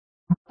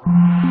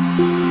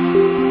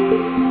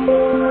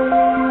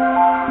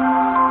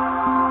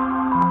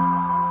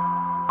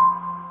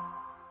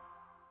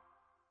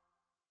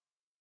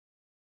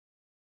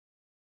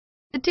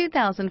The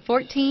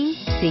 2014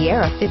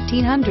 Sierra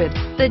 1500.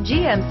 The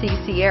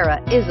GMC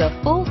Sierra is a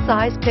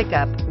full-size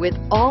pickup with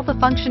all the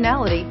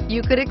functionality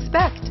you could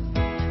expect.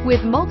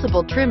 With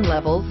multiple trim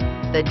levels,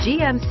 the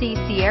GMC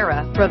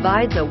Sierra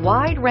provides a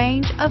wide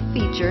range of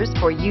features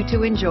for you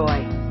to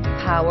enjoy.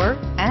 Power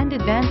and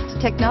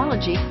advanced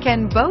technology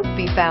can both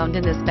be found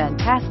in this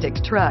fantastic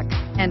truck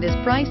and is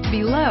priced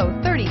below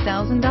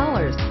 $30,000.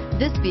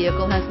 This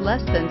vehicle has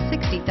less than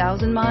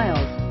 60,000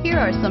 miles. Here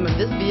are some of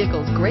this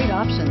vehicle's great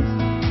options.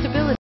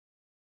 Stability.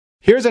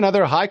 Here's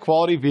another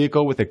high-quality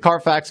vehicle with a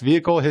Carfax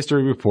Vehicle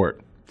History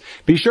Report.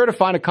 Be sure to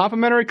find a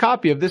complimentary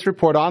copy of this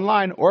report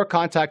online or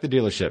contact the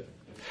dealership.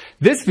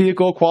 This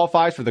vehicle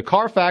qualifies for the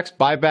Carfax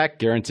Buyback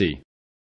Guarantee.